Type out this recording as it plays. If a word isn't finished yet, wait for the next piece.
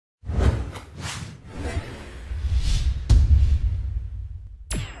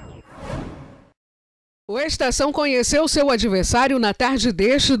O Estação conheceu seu adversário na tarde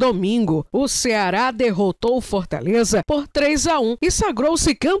deste domingo. O Ceará derrotou o Fortaleza por 3-1 e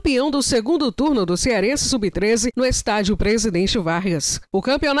sagrou-se campeão do segundo turno do Cearense Sub-13 no estádio Presidente Vargas. O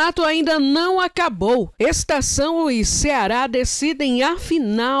campeonato ainda não acabou. Estação e Ceará decidem a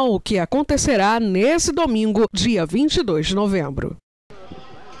final, que acontecerá nesse domingo, dia 22 de novembro.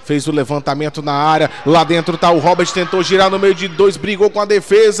 Fez o levantamento na área, lá dentro tá o Robert, tentou girar no meio de dois, brigou com a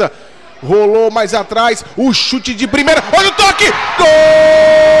defesa. Rolou mais atrás, o chute de primeira, olha o toque! Gol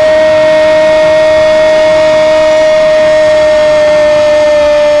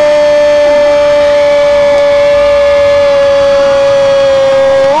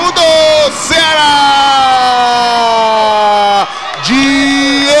do Ceará!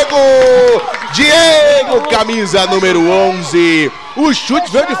 Diego, camisa número 11. O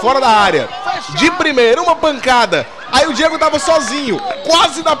chute veio de fora da área. De primeira, uma pancada. Aí o Diego tava sozinho,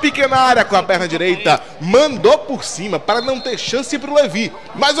 quase na pequena área com a perna direita. Mandou por cima para não ter chance pro Levi.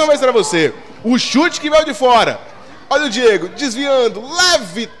 Mais uma vez para você. O chute que veio de fora. Olha o Diego desviando,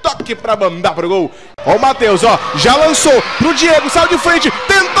 leve toque para mandar pro gol. Ó o Matheus, ó, já lançou pro Diego, saiu de frente,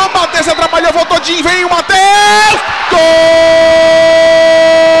 tentou bater, se atrapalhou, voltou de vem o Matheus! Gol!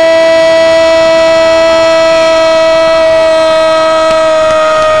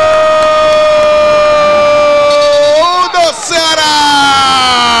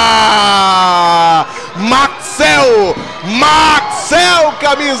 Maxuel,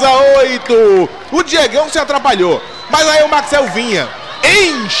 camisa 8. O Diegão se atrapalhou, mas aí o Maxuel vinha,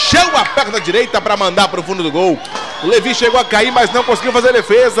 encheu a perna direita para mandar para o fundo do gol. O Levi chegou a cair, mas não conseguiu fazer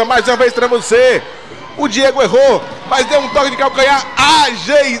defesa. Mais uma vez para você. O Diego errou, mas deu um toque de calcanhar,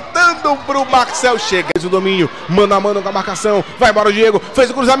 ajeitando para o Maxuel. Chega, fez o domínio, mano a mano com a marcação. Vai embora o Diego, fez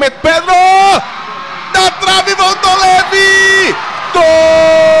o cruzamento. Pedro! Da trave, voltou Levi! Gol!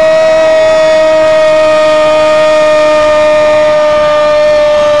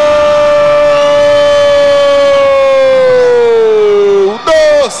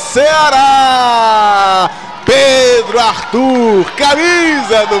 Ceará, Pedro Arthur,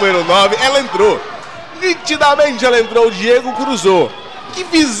 camisa número 9, ela entrou, nitidamente ela entrou, o Diego cruzou, que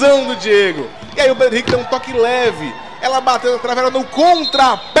visão do Diego, e aí o Pedro Henrique deu um toque leve, ela bateu na trave, no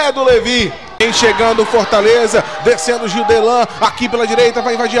contrapé do Levi. Vem chegando o Fortaleza, descendo o Gildelan, aqui pela direita,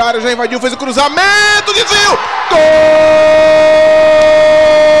 vai invadir a área, já invadiu, fez o cruzamento, desvio, gol!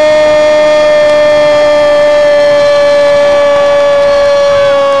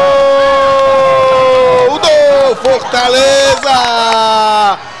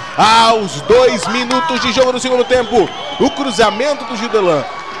 Fortaleza! Aos 2 minutos de jogo no segundo tempo, o cruzamento do Gildelan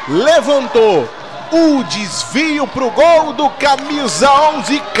levantou o desvio para o gol do camisa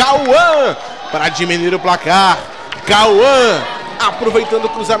 11, Cauã, para diminuir o placar. Cauã, aproveitando o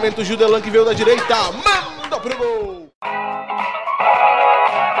cruzamento, Gildelan que veio da direita, manda pro gol.